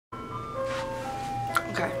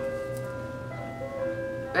Okay.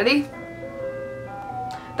 Ready?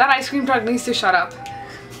 That ice cream truck needs to shut up.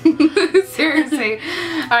 Seriously.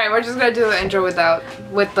 Alright, we're just gonna do an intro with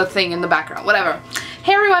the thing in the background. Whatever.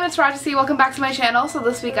 Hey everyone, it's Rajasidee. Welcome back to my channel. So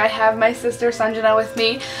this week I have my sister Sanjana with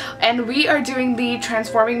me, and we are doing the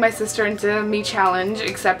Transforming My Sister Into Me challenge,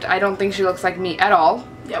 except I don't think she looks like me at all.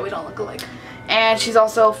 Yeah, we don't look alike. And she's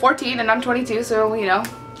also 14 and I'm 22, so you know,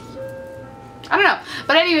 I don't know.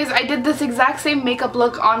 But anyways, I did this exact same makeup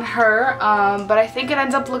look on her, but I think it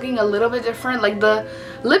ends up looking a little bit different. Like the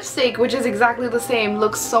lipstick, which is exactly the same,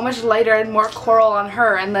 looks so much lighter and more coral on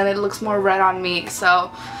her, and then it looks more red on me. So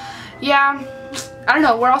yeah, I don't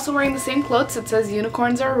know. We're also wearing the same clothes. It says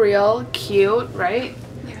unicorns are real. Cute, right?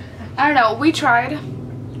 Yeah. I don't know. We tried.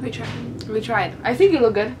 We tried. I think you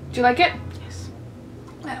look good. Do you like it? Yes.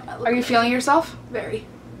 Are you feeling yourself? Very.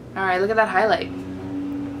 Alright, look at that highlight.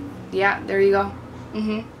 Yeah, there you go.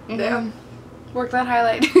 Yeah. Work that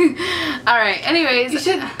highlight. Alright, anyways. You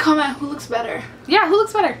should comment who looks better. Yeah, who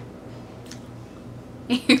looks better?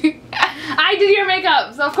 I did your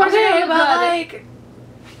makeup, so of course you're gonna look good. Like...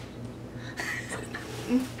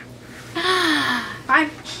 Fine.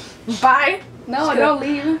 Bye. No, don't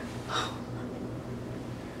leave.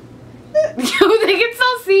 They can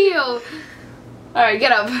still see you. Alright,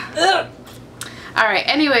 get up. Alright,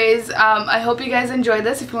 anyways, I hope you guys enjoyed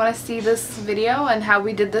this. If you want to see this video and how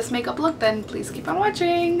we did this makeup look, then please keep on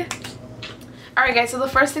watching. Alright guys, so the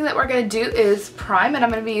first thing that we're going to do is prime, and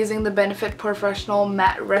I'm going to be using the Benefit POREFessional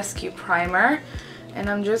Matte Rescue Primer. And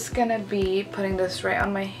I'm just going to be putting this right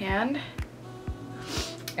on my hand.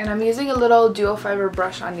 And I'm using a little duo fiber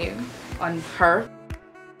brush on her.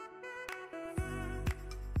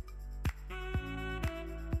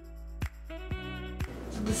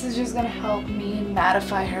 This is just going to help me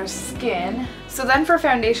mattify her skin. So then for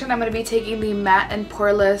foundation, I'm going to be taking the Matte and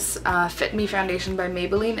Poreless Fit Me foundation by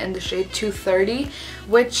Maybelline in the shade 230,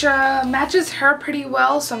 which matches her pretty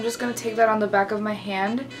well. So I'm just going to take that on the back of my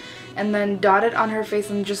hand and then dot it on her face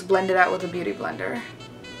and just blend it out with a beauty blender.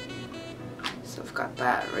 So I've got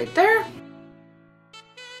that right there.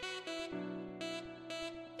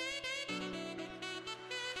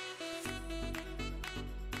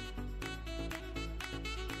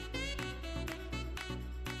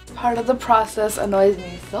 Part of the process annoys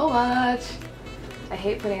me so much. I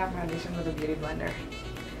hate putting on foundation with a beauty blender.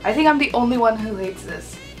 I think I'm the only one who hates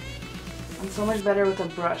this. I'm so much better with a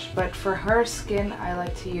brush, but for her skin I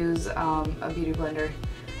like to use a beauty blender.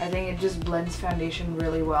 I think it just blends foundation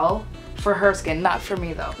really well for her skin, not for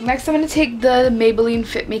me though. Next I'm going to take the Maybelline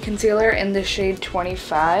Fit Me Concealer in the shade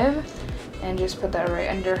 25 and just put that right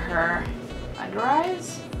under her under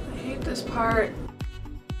eyes. I hate this part.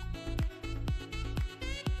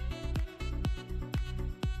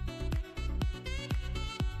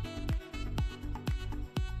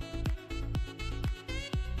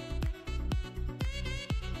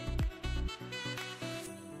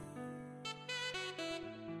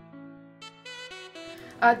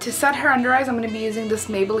 To set her under eyes, I'm going to be using this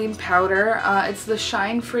Maybelline powder. It's the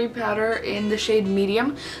Shine Free powder in the shade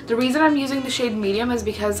medium. The reason I'm using the shade medium is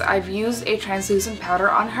because I've used a translucent powder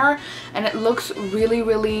on her and it looks really,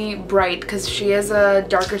 really bright because she has a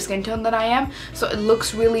darker skin tone than I am. So it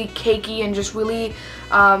looks really cakey and just really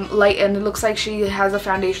light, and it looks like she has a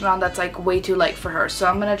foundation on that's like way too light for her. So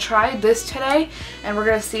I'm going to try this today and we're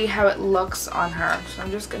going to see how it looks on her. So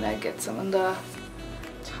I'm just going to get some on the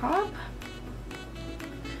top.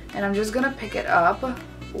 And I'm just gonna pick it up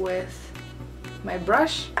with my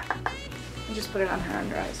brush and just put it on her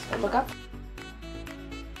under eyes. So look up.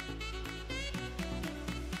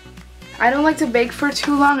 I don't like to bake for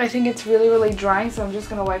too long. I think it's really, really drying, so I'm just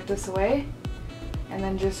gonna wipe this away and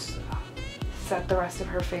then just set the rest of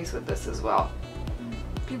her face with this as well.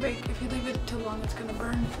 If you leave it too long, it's gonna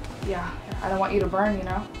burn. Yeah, I don't want you to burn, you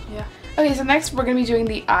know? Yeah. Okay, so next we're going to be doing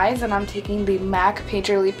the eyes, and I'm taking the MAC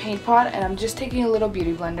Painterly Paint Pot, and I'm just taking a little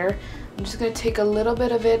beauty blender. I'm just going to take a little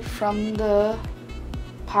bit of it from the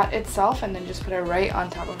pot itself and then just put it right on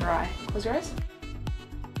top of her eye. Close your eyes.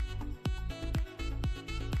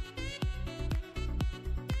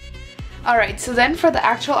 Alright, so then for the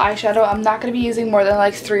actual eyeshadow, I'm not going to be using more than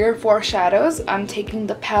like 3 or 4 shadows. I'm taking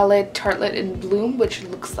the palette Tartelette in Bloom, which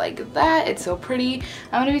looks like that. It's so pretty.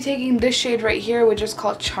 I'm going to be taking this shade right here, which is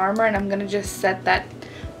called Charmer, and I'm going to just set that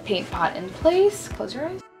paint pot in place. Close your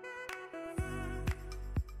eyes.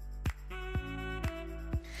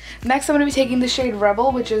 Next, I'm going to be taking the shade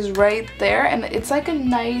Rebel, which is right there, and it's like a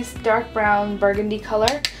nice dark brown burgundy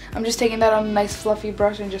color. I'm just taking that on a nice fluffy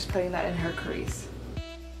brush and just putting that in her crease.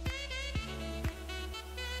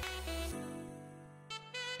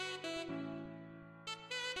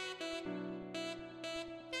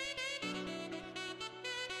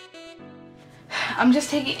 I'm just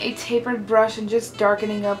taking a tapered brush and just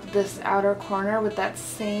darkening up this outer corner with that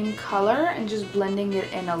same color and just blending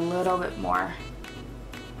it in a little bit more.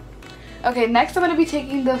 Okay, next I'm going to be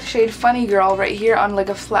taking the shade Funny Girl right here on like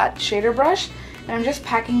a flat shader brush, and I'm just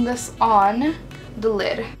packing this on the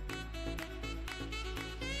lid.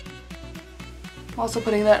 I'm also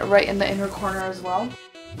putting that right in the inner corner as well.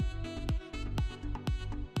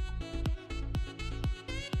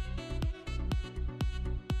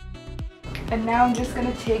 And now I'm just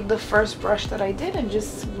going to take the first brush that I did and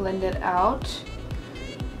just blend it out.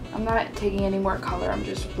 I'm not taking any more color, I'm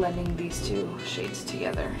just blending these two shades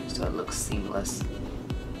together so it looks seamless.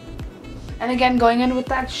 And again, going in with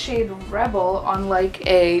that shade Rebel on like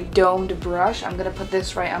a domed brush, I'm going to put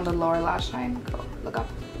this right on the lower lash line. Go, look up.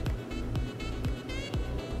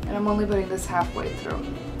 And I'm only putting this halfway through.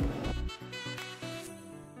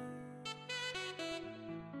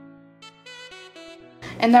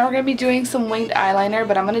 And now we're going to be doing some winged eyeliner,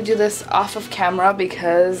 but I'm going to do this off of camera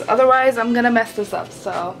because otherwise I'm going to mess this up.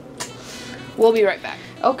 So we'll be right back.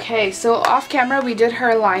 Okay, so off camera we did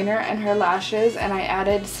her liner and her lashes, and I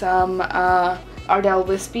added some Ardell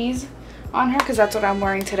Wispies on her because that's what I'm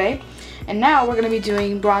wearing today. And now we're going to be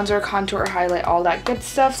doing bronzer, contour, highlight, all that good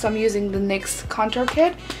stuff. So I'm using the NYX Contour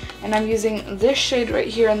Kit, and I'm using this shade right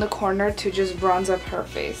here in the corner to just bronze up her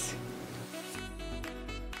face.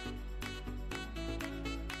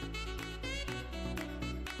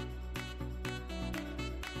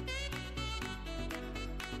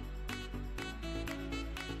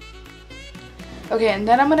 Okay, and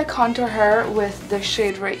then I'm going to contour her with the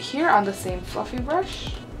shade right here on the same fluffy brush.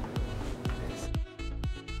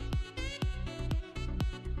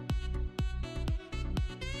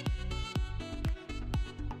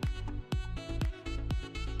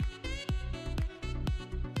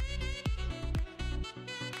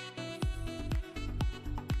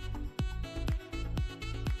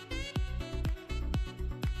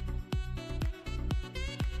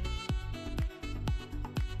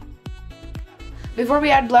 Before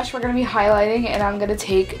we add blush, we're going to be highlighting, and I'm going to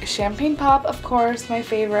take Champagne Pop, of course, my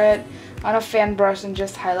favorite, on a fan brush and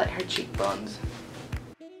just highlight her cheekbones.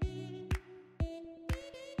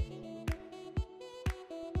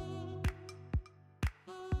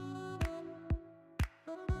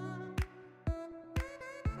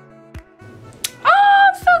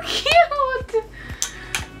 Oh, so cute!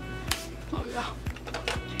 Oh yeah.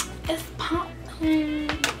 It's popping.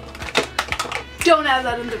 Don't add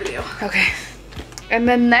that in the video. Okay. And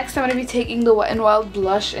then next I'm going to be taking the Wet n Wild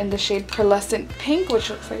blush in the shade Pearlescent Pink, which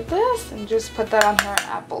looks like this, and just put that on her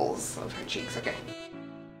apples of her cheeks. Okay.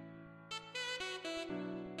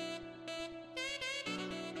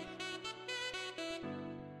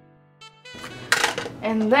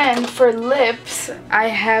 And then for lips, I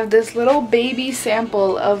have this little baby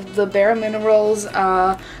sample of the Bare Minerals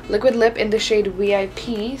liquid lip in the shade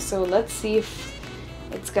VIP. So let's see if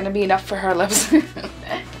it's going to be enough for her lips.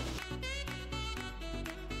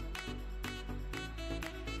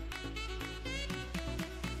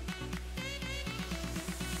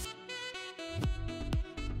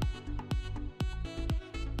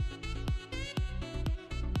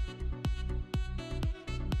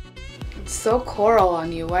 It's so coral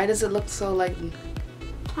on you. Why does it look so like...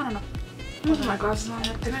 I don't know. I'm gonna put my glasses on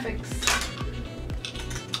it to fix.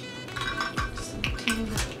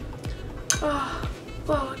 Oh,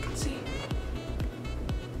 wow, I can see.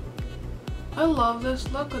 I love this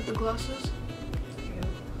look with the glasses.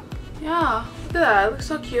 Yeah, look at that. It looks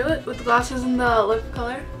so cute with the glasses and the lip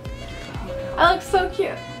color. I look so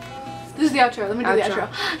cute. This is the outro. Let me do the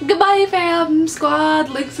outro. Goodbye, fam squad.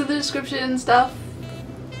 Links in the description and stuff.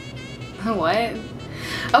 What?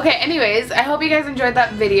 Okay, anyways, I hope you guys enjoyed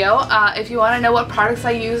that video. If you want to know what products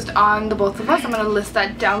I used on the both of us, I'm going to list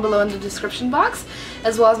that down below in the description box,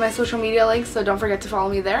 as well as my social media links, so don't forget to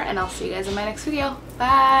follow me there, and I'll see you guys in my next video.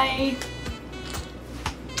 Bye!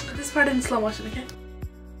 Put this part in slow motion, okay?